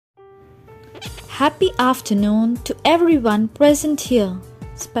Happy afternoon to everyone present here,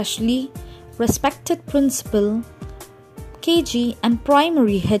 especially respected principal, KG and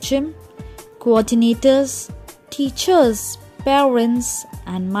primary HM, coordinators, teachers, parents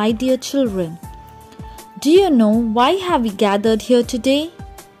and my dear children. Do you know why have we gathered here today?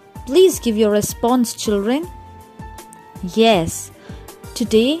 Please give your response, children. Yes,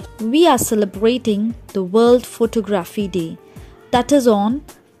 today we are celebrating the World Photography Day. That is on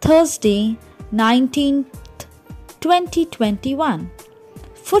Thursday, 19th, 2021.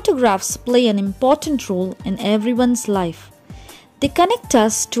 Photographs play an important role in everyone's life. They connect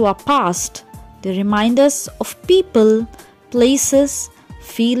us to our past. They remind us of people, places,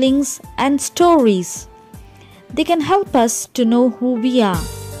 feelings, and stories. They can help us to know who we are.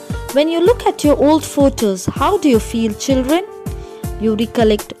 When you look at your old photos, how do you feel, children? You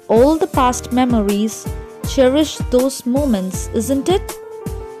recollect all the past memories, cherish those moments, isn't it?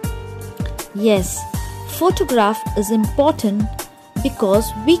 Yes, photograph is important because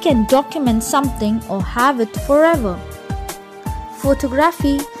we can document something or have it forever.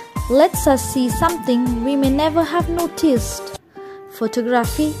 Photography lets us see something we may never have noticed.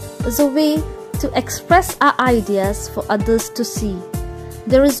 Photography is a way to express our ideas for others to see.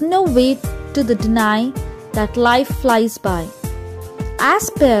 There is no way to deny that life flies by. As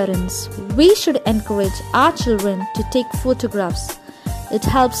parents, we should encourage our children to take photographs. It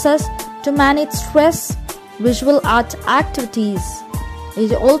helps us to manage stress, visual art activities.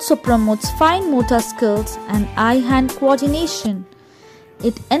 It also promotes fine motor skills and eye-hand coordination.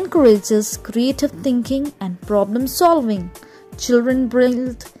 It encourages creative thinking and problem solving. Children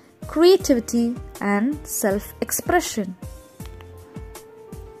build creativity and self-expression.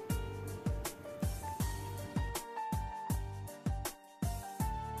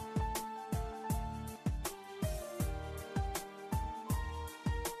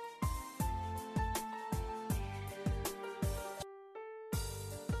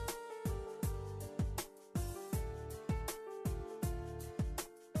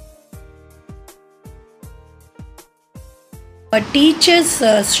 Teachers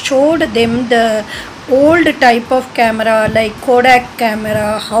showed them the old type of camera like Kodak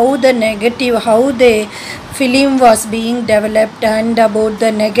camera, how the film was being developed and about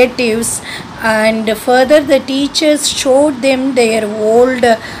the negatives, and further the teachers showed them their old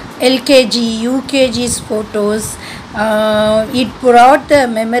LKG, UKG's photos. It brought the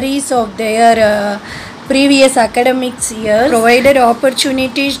memories of their previous academics year, provided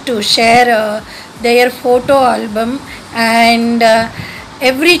opportunities to share their photo album, and I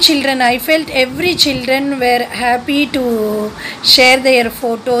felt every children were happy to share their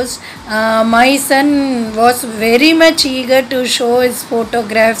photos. My son was very much eager to show his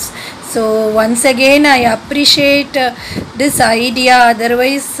photographs. So once again I appreciate this idea,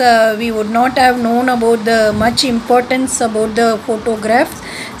 otherwise we would not have known about the much importance about the photographs.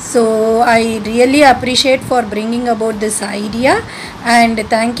 So I really appreciate for bringing about this idea, and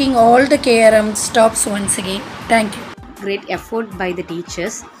thanking all the KRM staffs once again. Thank you. Great effort by the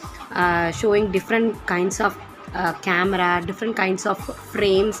teachers, showing different kinds of camera, different kinds of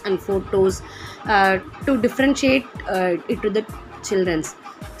frames and photos to differentiate it to the children's.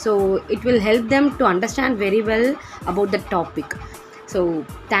 So it will help them to understand very well about the topic. So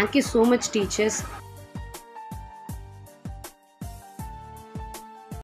thank you so much, teachers.